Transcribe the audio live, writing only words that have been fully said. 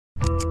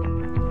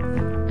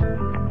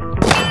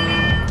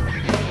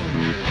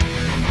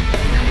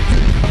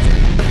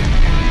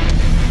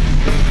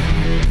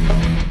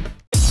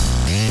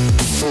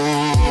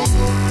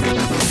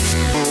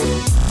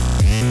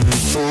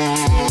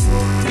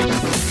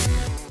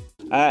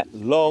At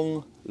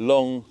long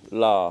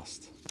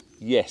last,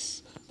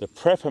 yes, the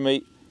Prepper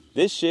Meet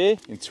this year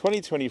in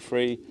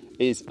 2023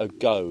 is a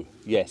go.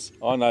 Yes,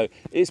 I know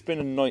it's been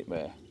a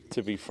nightmare,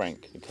 to be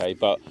frank, okay,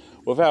 but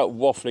without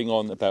waffling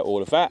on about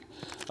all of that,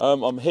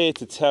 I'm here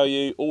to tell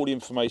you all the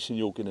information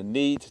you're going to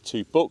need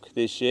to book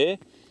this year.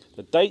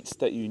 The dates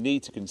that you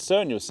need to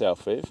concern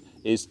yourself with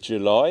is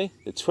July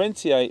the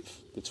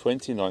 28th, the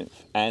 29th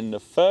and the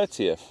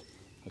 30th.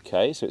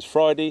 Okay, so it's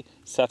Friday,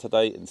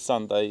 Saturday and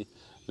Sunday,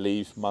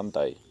 leave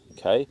Monday.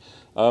 Okay,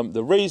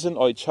 the reason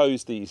I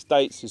chose these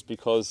dates is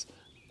because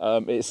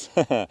it's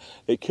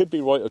it could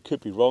be right or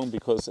could be wrong,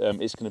 because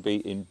it's going to be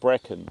in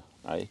Brecon,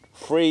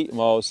 3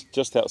 miles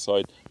just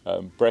outside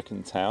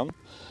Brecon town,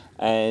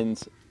 and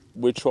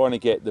we're trying to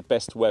get the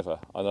best weather.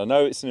 And I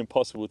know it's an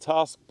impossible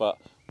task, but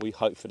we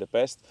hope for the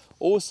best.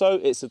 Also,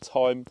 it's a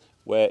time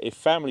where if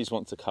families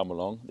want to come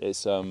along,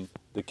 it's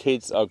the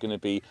kids are going to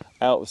be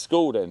out of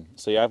school then,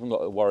 so you haven't got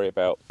to worry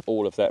about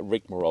all of that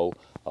rigmarole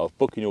of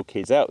booking your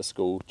kids out of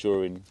school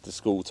during the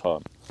school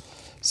time.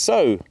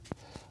 So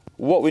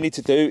what we need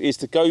to do is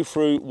to go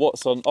through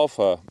what's on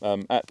offer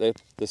at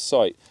the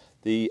site.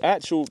 The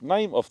actual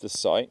name of the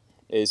site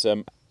is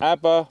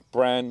Aber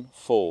Bran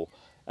 4,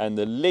 and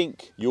the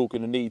link you're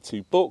going to need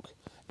to book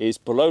is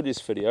below this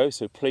video,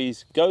 so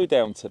please go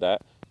down to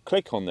that,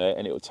 click on there,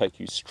 and it will take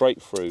you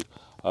straight through.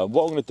 What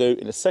I'm going to do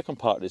in the second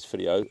part of this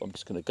video, I'm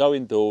just going to go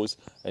indoors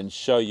and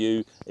show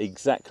you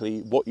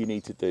exactly what you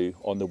need to do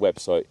on the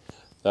website.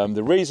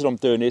 The reason I'm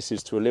doing this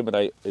is to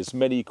eliminate as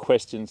many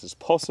questions as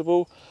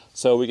possible,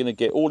 so we're going to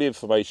get all the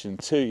information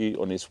to you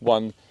on this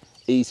one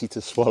easy to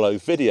swallow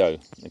video.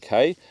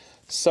 Okay,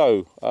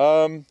 so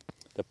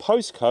the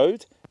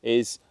postcode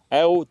is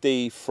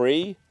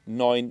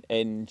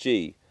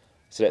LD39NG,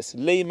 so that's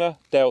Lima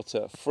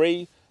Delta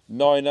 3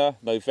 9er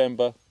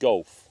November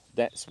Golf.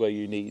 That's where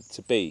you need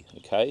to be.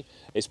 Okay,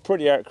 it's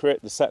pretty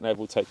accurate. The sat nav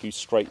will take you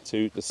straight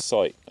to the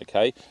site.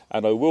 Okay,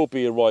 and I will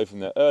be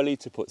arriving there early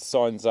to put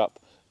signs up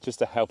just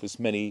to help as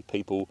many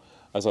people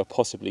as I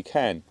possibly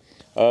can.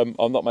 I'm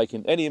not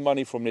making any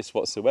money from this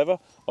whatsoever.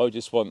 I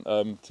just want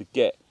to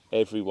get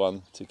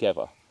everyone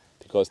together,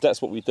 because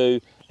that's what we do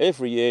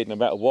every year. No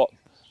matter what,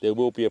 there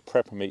will be a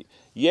Prepper Meet.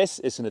 Yes,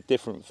 it's in a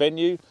different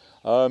venue.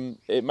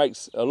 It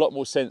makes a lot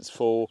more sense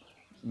for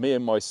me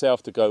and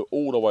myself to go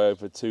all the way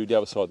over to the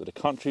other side of the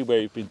country, where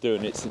we've been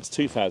doing it since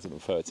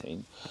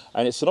 2013,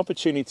 and it's an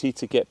opportunity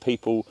to get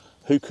people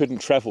who couldn't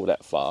travel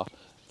that far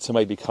to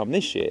maybe come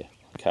this year.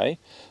 Okay,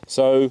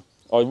 so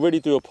I really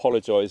do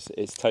apologise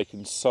it's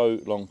taken so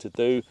long to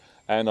do,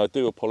 and I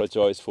do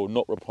apologise for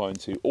not replying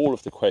to all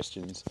of the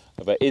questions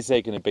about is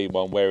there going to be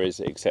one, where is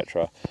it,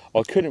 etc.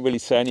 I couldn't really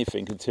say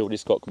anything until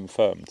this got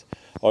confirmed.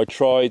 I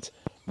tried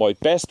my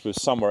best with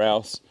somewhere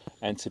else,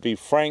 and to be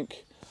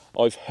frank,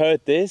 I've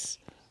heard this,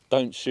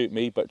 don't shoot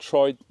me, but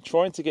trying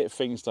to get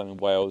things done in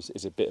Wales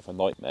is a bit of a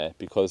nightmare,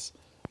 because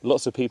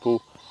lots of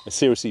people are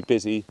seriously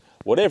busy,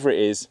 whatever it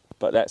is,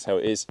 but that's how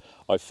it is.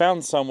 I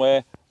found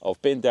somewhere, I've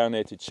been down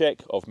there to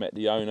check, I've met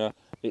the owner,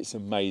 it's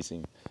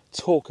amazing.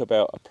 Talk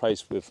about a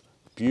place with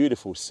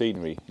beautiful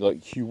scenery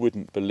like you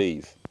wouldn't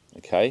believe.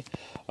 Okay,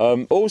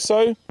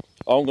 also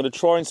I'm going to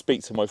try and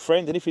speak to my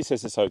friend, and if he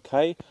says it's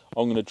okay,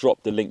 I'm going to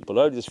drop the link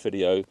below this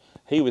video.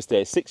 He was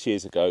there 6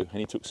 years ago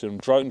and he took some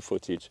drone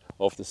footage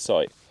of the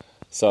site,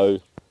 so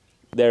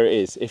there it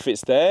is. If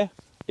it's there,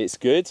 it's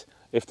good.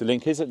 If the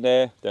link isn't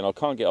there, then I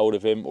can't get hold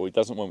of him, or he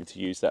doesn't want me to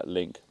use that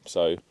link,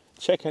 so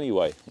check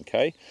anyway.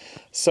 Okay,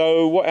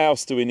 so what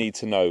else do we need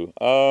to know?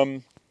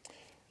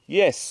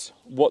 Yes,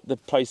 what the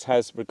place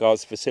has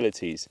regards to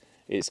facilities.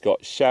 It's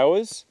got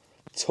showers,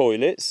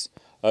 toilets,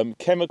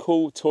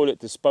 chemical toilet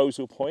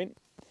disposal point.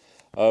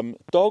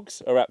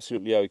 Dogs are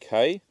absolutely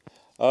okay.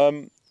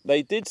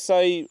 They did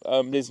say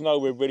there's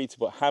nowhere really to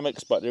put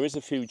hammocks, but there is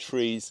a few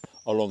trees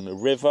along the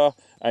river,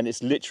 and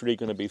it's literally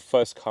going to be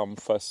first come,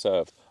 first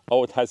served. I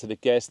would hazard a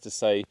guess to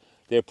say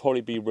there'll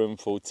probably be room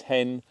for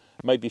 10,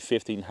 maybe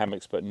 15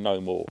 hammocks, but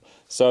no more.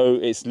 So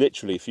it's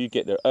literally, if you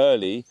get there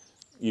early,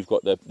 you've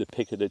got the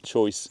pick of the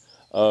choice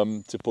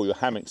to pull your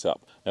hammocks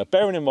up. Now,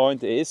 bearing in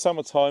mind, it is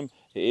summertime,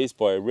 it is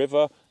by a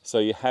river, so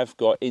you have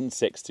got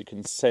insects to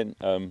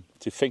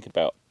think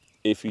about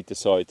if you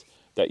decide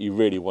that you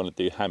really want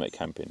to do hammock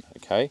camping.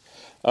 Okay,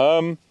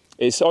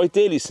 it's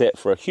ideally set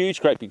for a huge,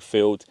 great big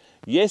field.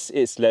 Yes,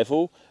 it's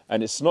level,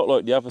 and it's not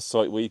like the other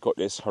site where you've got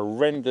this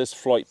horrendous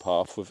flight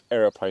path with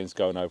aeroplanes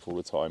going over all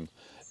the time.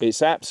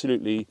 It's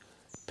absolutely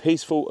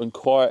peaceful and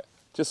quiet,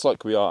 just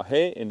like we are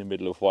here in the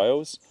middle of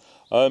Wales.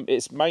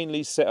 It's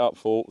mainly set up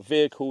for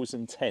vehicles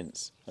and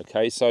tents.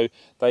 Okay, so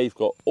they've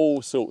got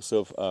all sorts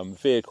of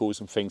vehicles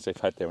and things they've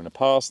had there in the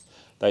past.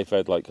 They've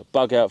had like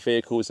bug out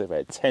vehicles, they've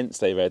had tents,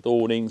 they've had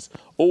awnings.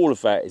 All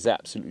of that is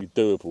absolutely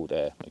doable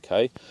there.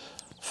 Okay,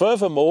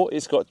 furthermore,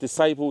 it's got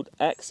disabled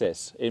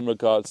access in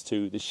regards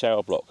to the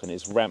shower block, and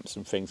its ramps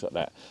and things like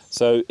that.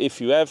 So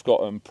if you have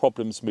got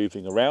problems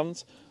moving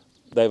around,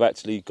 they've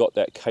actually got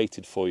that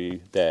catered for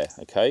you there.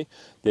 Okay,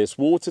 there's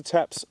water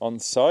taps on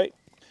site.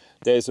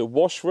 There's a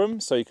washroom,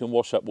 so you can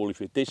wash up all of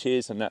your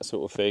dishes and that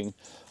sort of thing.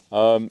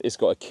 It's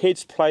got a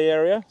kids play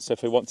area, so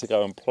if they want to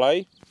go and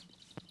play,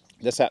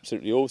 that's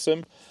absolutely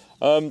awesome.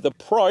 The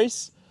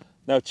price,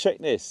 now check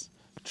this,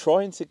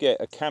 trying to get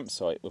a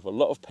campsite with a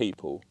lot of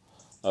people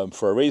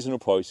for a reasonable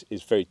price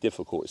is very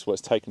difficult. It's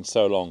what's taken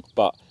so long,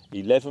 but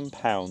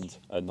 £11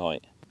 a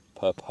night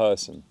per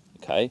person,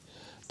 okay?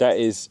 That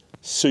is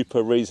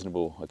super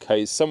reasonable,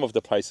 okay? Some of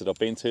the places I've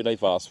been to,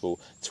 they've asked for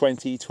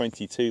 £20,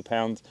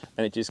 £22,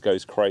 and it just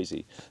goes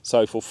crazy.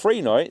 So for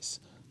 3 nights,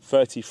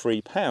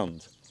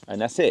 £33,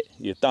 and that's it,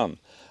 you're done.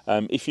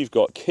 If you've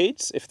got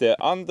kids, if they're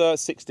under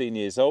 16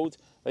 years old,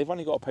 they've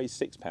only got to pay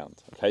 £6,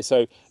 okay?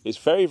 So it's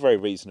very, very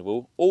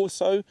reasonable.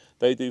 Also,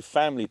 they do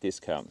family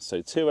discounts,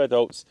 so 2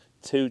 adults,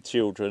 2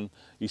 children,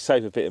 you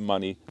save a bit of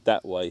money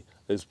that way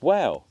as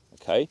well.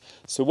 Okay,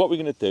 so what we're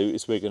going to do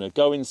is we're going to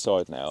go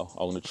inside now.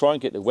 I'm going to try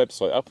and get the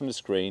website up on the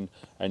screen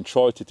and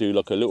try to do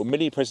like a little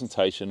mini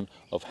presentation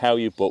of how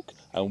you book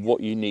and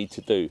what you need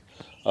to do.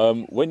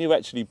 When you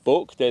actually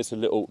book, there's a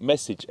little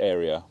message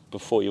area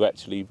before you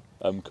actually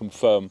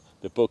confirm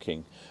the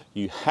booking.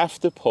 You have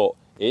to put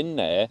in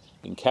there,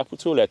 in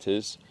capital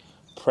letters,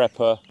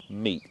 Prepper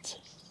Meet.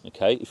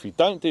 Okay, if you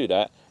don't do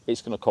that,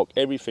 it's going to cock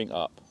everything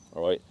up,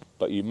 all right?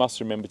 But you must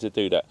remember to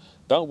do that.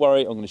 Don't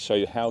worry, I'm going to show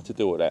you how to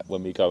do all that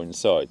when we go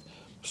inside.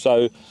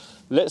 So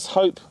let's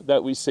hope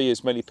that we see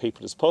as many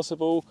people as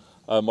possible.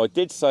 I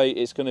did say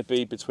it's going to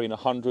be between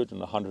 100 and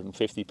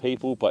 150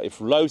 people, but if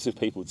loads of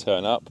people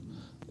turn up,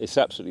 it's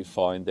absolutely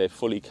fine. They're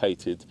fully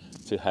catered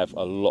to have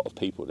a lot of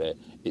people there.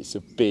 It's a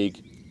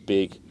big,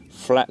 big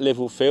flat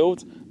level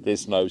field.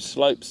 There's no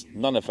slopes,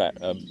 none of that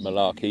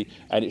malarkey,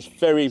 and it's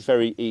very,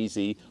 very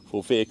easy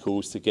for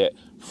vehicles to get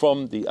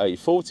from the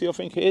A40, I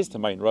think it is, the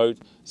main road,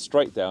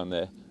 straight down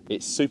there.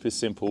 It's super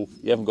simple.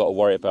 You haven't got to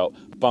worry about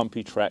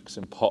bumpy tracks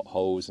and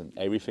potholes and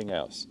everything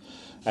else.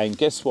 And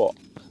guess what?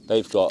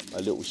 They've got a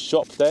little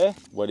shop there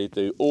where they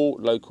do all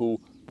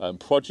local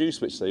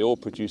produce, which they all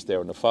produce there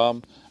on the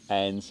farm.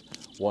 And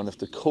one of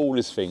the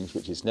coolest things,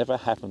 which has never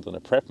happened on a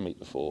prep meet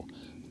before,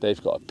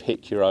 they've got a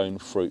pick your own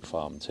fruit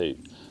farm too.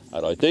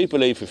 And I do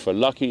believe if we're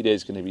lucky,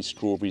 there's going to be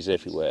strawberries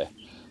everywhere.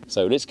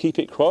 So let's keep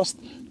it crossed.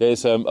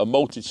 There's a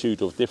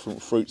multitude of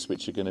different fruits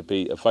which are going to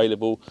be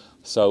available.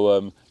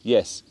 So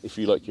yes, if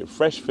you like your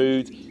fresh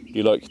food,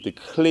 you like the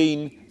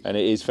clean, and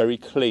it is very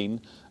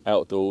clean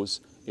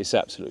outdoors, it's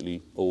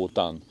absolutely all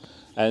done.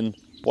 And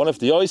one of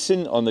the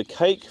icing on the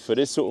cake for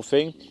this sort of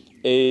thing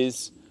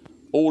is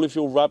all of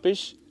your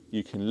rubbish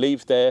you can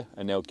leave there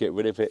and they'll get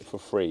rid of it for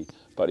free.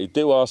 But they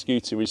do ask you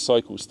to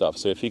recycle stuff.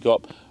 So if you've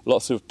got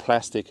lots of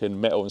plastic and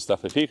metal and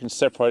stuff, if you can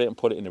separate it and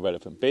put it in the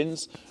relevant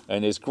bins,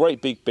 and there's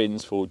great big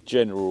bins for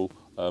general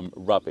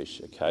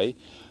rubbish, okay?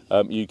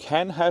 You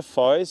can have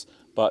fires,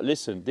 but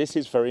listen, this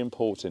is very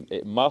important.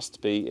 It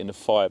must be in a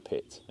fire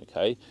pit,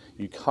 okay?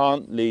 You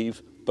can't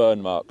leave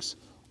burn marks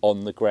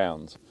on the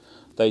ground.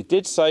 They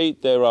did say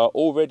there are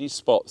already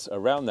spots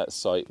around that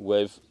site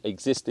with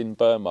existing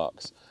burn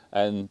marks,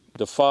 and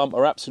the farm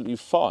are absolutely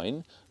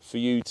fine for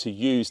you to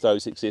use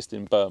those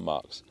existing burn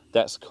marks.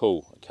 That's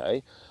cool,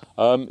 okay?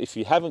 If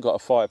you haven't got a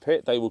fire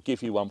pit, they will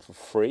give you one for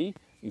free.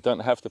 You don't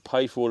have to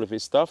pay for all of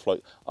this stuff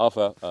like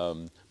other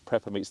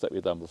prepper meets that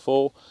we've done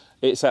before.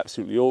 It's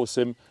absolutely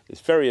awesome. It's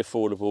very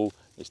affordable.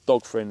 It's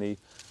dog friendly.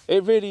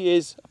 It really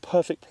is a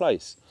perfect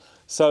place.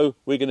 So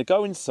we're going to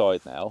go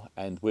inside now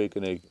and we're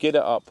going to get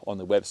it up on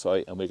the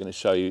website and we're going to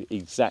show you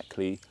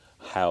exactly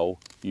how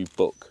you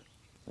book.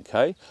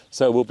 Okay,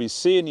 so we'll be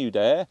seeing you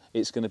there.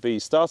 It's going to be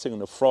starting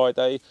on a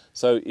Friday.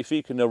 So if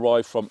you can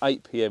arrive from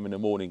 8 p.m. in the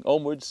morning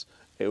onwards,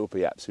 it will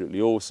be absolutely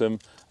awesome.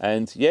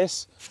 And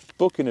yes,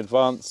 book in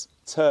advance,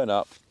 turn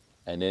up,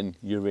 and then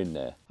you're in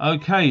there.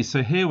 Okay,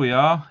 so here we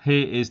are.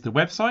 Here is the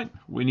website.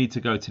 We need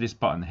to go to this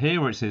button here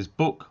where it says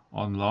book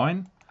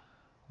online.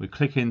 We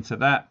click into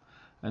that.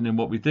 And then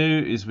what we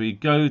do is we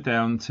go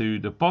down to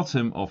the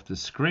bottom of the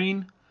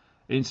screen.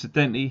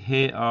 Incidentally,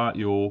 here are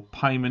your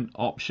payment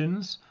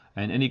options.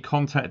 And any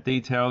contact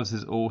details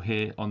is all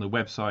here on the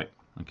website,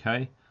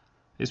 okay?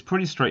 It's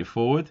pretty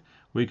straightforward.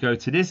 We go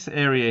to this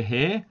area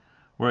here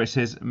where it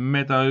says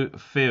Meadow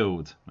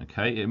Field,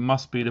 okay? It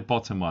must be the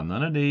bottom one,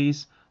 none of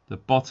these, the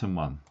bottom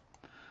one.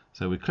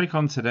 So we click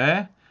onto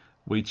there,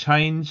 we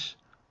change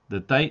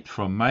the date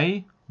from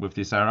May with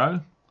this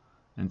arrow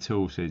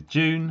until it says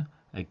June,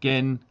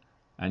 again,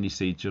 and you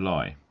see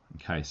July.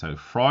 Okay, so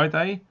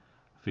Friday,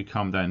 if we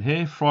come down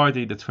here,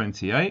 Friday the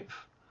 28th,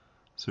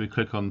 so we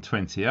click on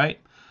 28.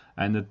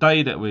 And the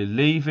day that we're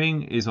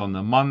leaving is on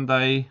the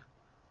Monday,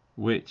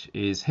 which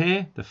is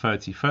here, the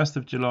 31st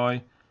of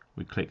July.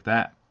 We click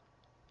that.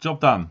 Job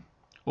done.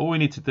 All we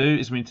need to do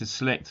is we need to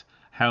select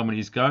how many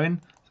is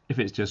going. If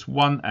it's just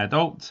one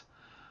adult,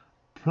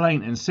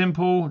 plain and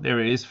simple, there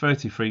it is,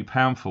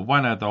 £33 for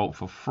one adult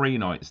for 3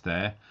 nights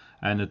there,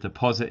 and the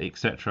deposit,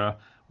 etc.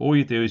 All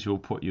you do is you'll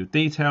put your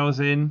details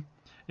in.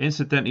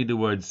 Incidentally, the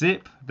word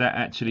zip, that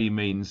actually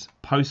means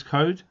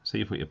postcode. So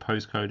you put your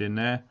postcode in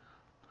there.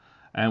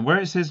 And where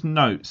it says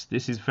notes,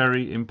 this is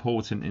very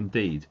important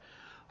indeed.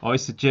 I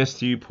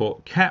suggest you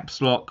put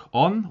caps lock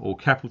on, or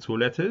capital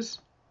letters,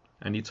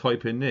 and you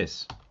type in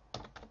this.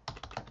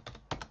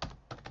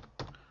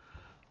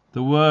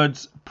 the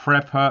words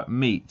Prepper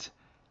Meet.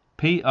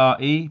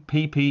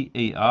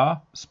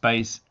 Prepper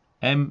space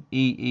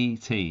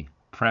MEET.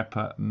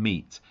 Prepper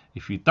Meet.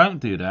 If you don't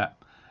do that,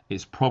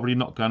 it's probably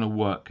not going to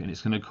work and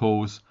it's going to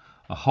cause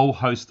a whole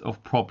host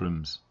of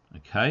problems.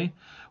 Okay,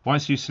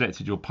 once you've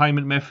selected your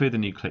payment method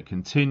and you click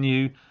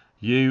continue,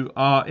 you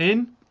are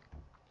in,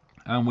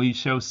 and we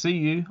shall see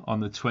you on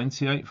the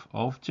 28th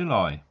of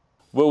July.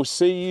 We'll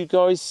see you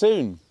guys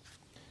soon.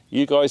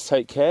 You guys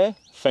take care,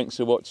 thanks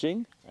for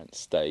watching and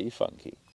stay funky.